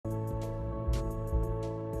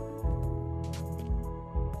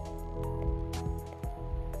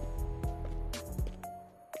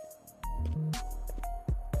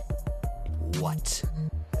What?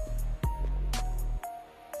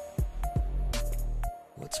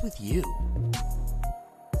 What's with you?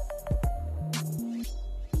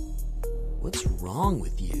 What's wrong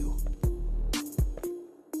with you?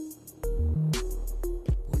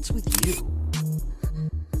 What's with you?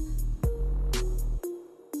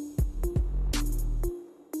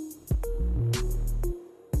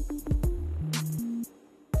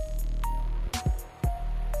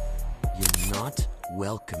 You're not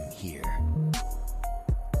welcome here.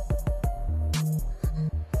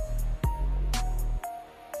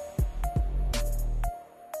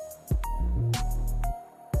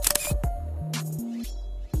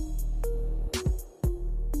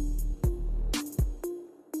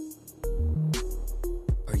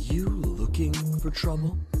 Are you looking for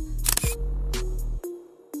trouble?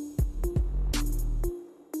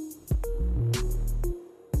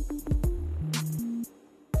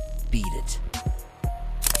 Beat it.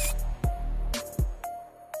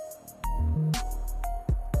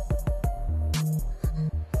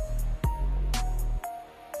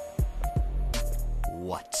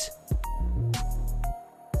 What?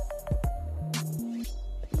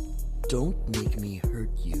 Don't make me hurt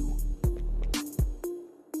you.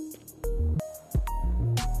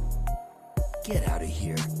 Get out of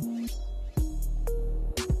here.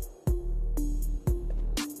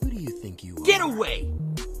 Who do you think you are? Get away!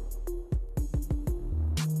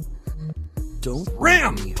 Don't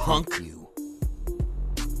Ram, make me punk. hurt you.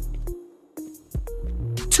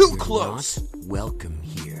 Too You're close! not welcome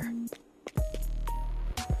here.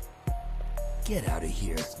 Get out of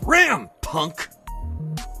here. Ram, punk!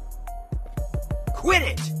 Quit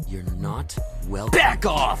it! You're not welcome. Back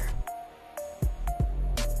off! here.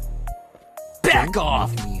 Back Don't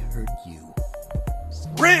off! Make me hurt you.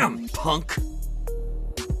 Ram, punk!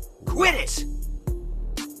 Quit it!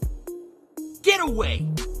 Get away!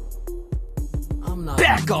 I'm not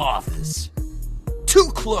Back into off. this.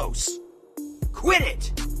 Too close! Quit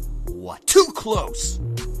it! What? Too close!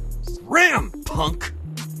 Ram, punk!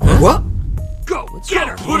 What? Go! Let's Get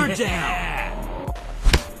go. her! Put her down!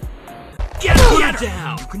 Get her! Put her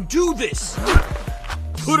down! You can do this!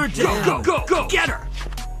 Put her down! Go! Go! Go! Get her!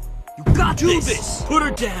 You got this! Put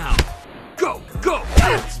her down! Go! Go!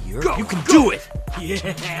 Your Go! You can do it!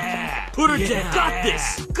 Yeah! Put her down! Got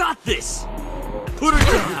this! You got this! Put her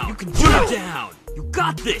down! You can put her down! You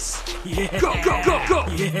got this! Yeah! Go! Go! Go! Go!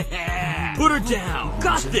 Yeah! Put her down! You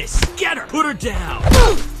got this! Get her! Put her down!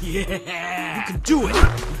 Yeah! You can do it! You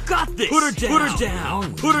got this! Put her down! Put her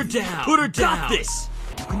down! Put her down! Put her down! Got this!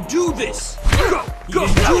 You can do this! Go! Go!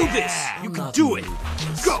 Do this! You can do it!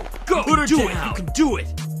 Go! Go! Put her down! You can do it!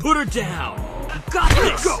 Put her down! You got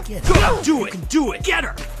this! Go! Go! Do it! You can do it! Get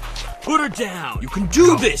her! Put her down! You can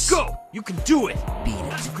do this! Go! You can do it! beat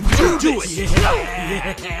it. You can do it!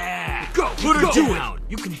 Yeah! Go! Put her down!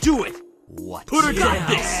 You can do it! What? Put her down!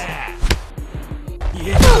 This!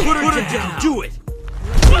 Yeah! Put her down! Do it!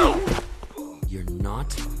 You're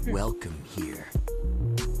not welcome here.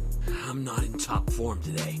 I'm not in top form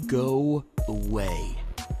today. Go away.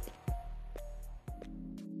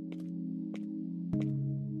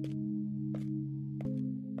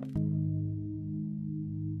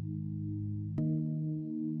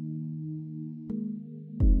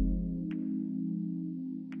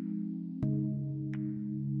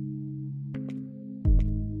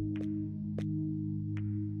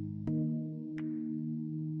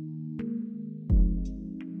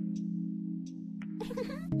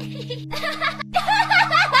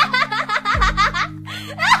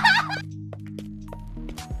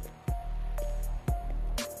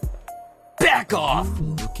 Back off!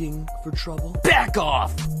 You looking for trouble? Back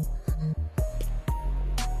off!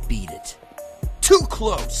 Beat it. Too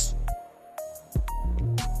close!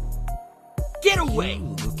 Get away!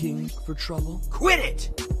 You looking for trouble? Quit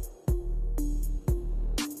it!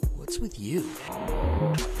 What's with you?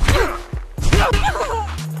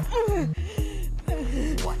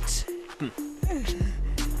 What?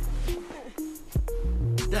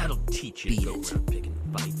 That'll teach you Beat to go it. around picking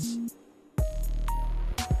fights.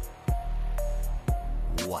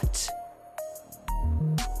 What?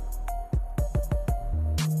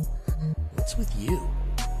 What's with you?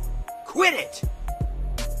 Quit it!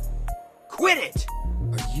 Quit it!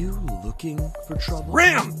 Are you looking for trouble?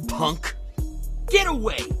 Ram, punk! Get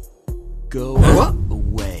away! Go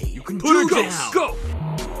away. You can do this! Go!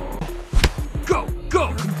 Go! Go!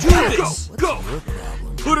 You can do this! What's Go! your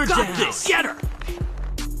problem? Put her down! This. Get her!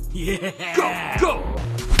 Yeah! Go! Go!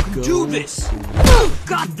 You can do this!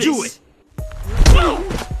 Got this! Do it!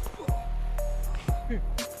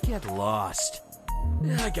 Get lost.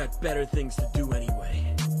 I got better things to do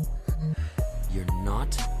anyway. You're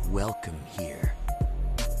not welcome here.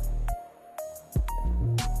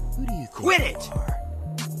 Who do you think Quit you it! are?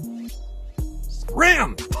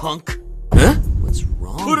 Ram, punk! Huh? What's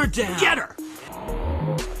wrong? Put her with you? down! Get her!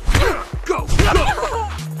 Go! Go!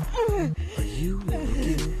 Are you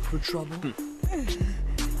looking for trouble?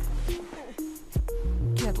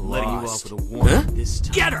 Get Letting you off lost. with a warning Huh? this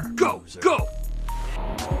time. Get her! Go! Loser. Go!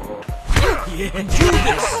 Yeah, do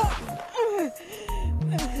this!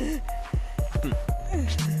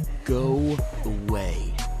 Go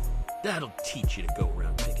away. That'll teach you to go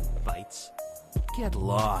around picking fights. Get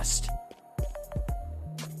lost.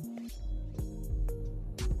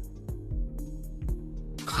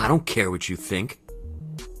 I don't care what you think.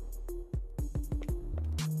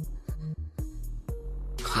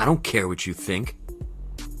 I don't care what you think.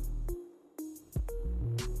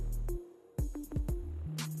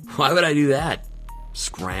 Why would I do that?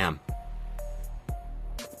 Scram.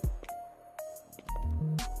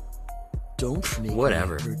 Don't make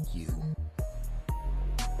Whatever. me hurt you.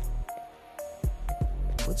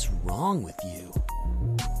 What's wrong with you?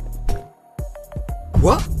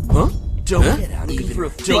 What? Huh? Don't Huh? get out of Even here. for a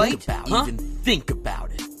Think fight? about Huh? Even think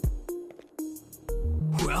about it.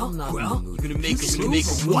 Well, I'm not in the mood you're gonna for make this. her make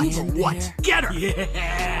Stand what? there. What? Get her!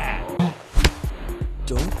 Yeah!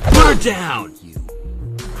 Don't Put her down! you.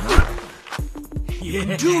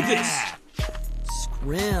 Yeah! Do this!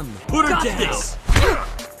 Scram. Put her Got down! this.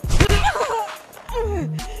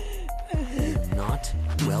 You're not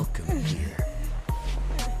welcome here.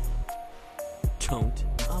 Don't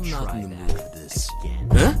I'm not try in the that mood for this. again.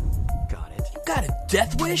 Huh? Got it. You got a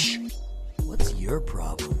death wish? What's your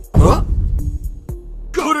problem? Huh?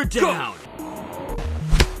 Put her down!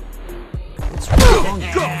 What's wrong?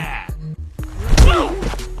 Go!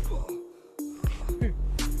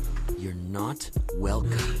 You're not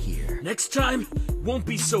welcome here. Next time won't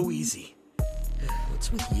be so easy.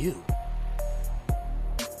 What's with you?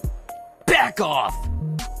 Back off!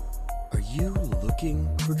 Are you looking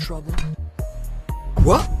for trouble?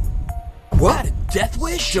 What? Got a death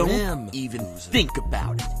wish? Don't Scram, even think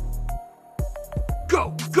about it.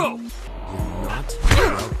 Go! Go! You're not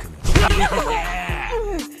welcome here.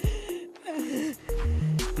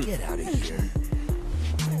 Get out of here.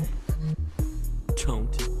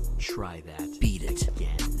 Don't try that. Beat it.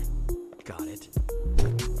 Again. Got it.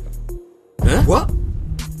 Huh? What?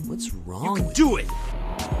 What's You wrong can with do it! you?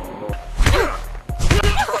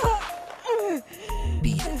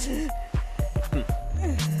 Beat it.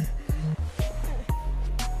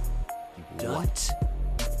 What?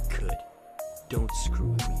 Good. Don't screw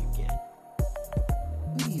with me again.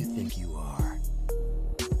 Who do you think you are?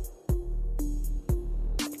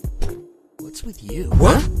 What's with you?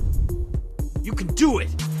 What? You can do it!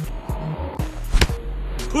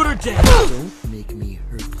 Put her down! Don't make me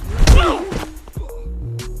hurt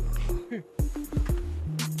you.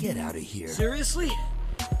 Get out of here. Seriously?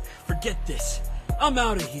 Forget this. I'm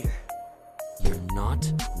out of here. You're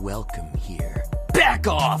not welcome here. Back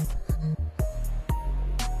off!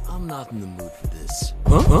 I'm not in the mood for this.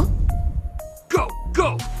 Huh? Huh? Go!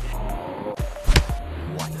 Go!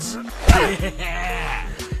 What? Yeah!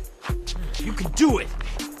 You can do it!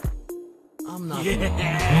 I'm not in the mood for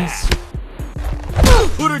Yes! this.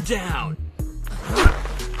 Put her down!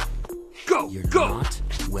 Go! You're Go! not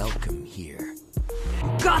welcome here.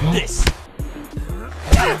 Got this!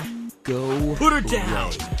 Go Put her away.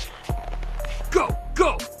 down! Go!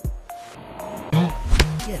 Go!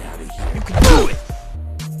 Get out of here. You can do it!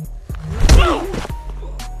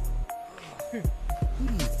 Who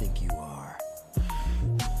do you think you are?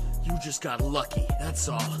 You just got lucky, that's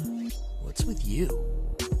all. What's with you?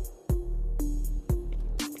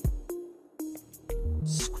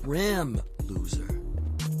 Scram, loser.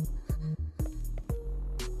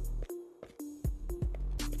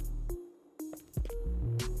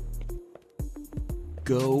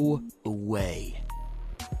 Go away.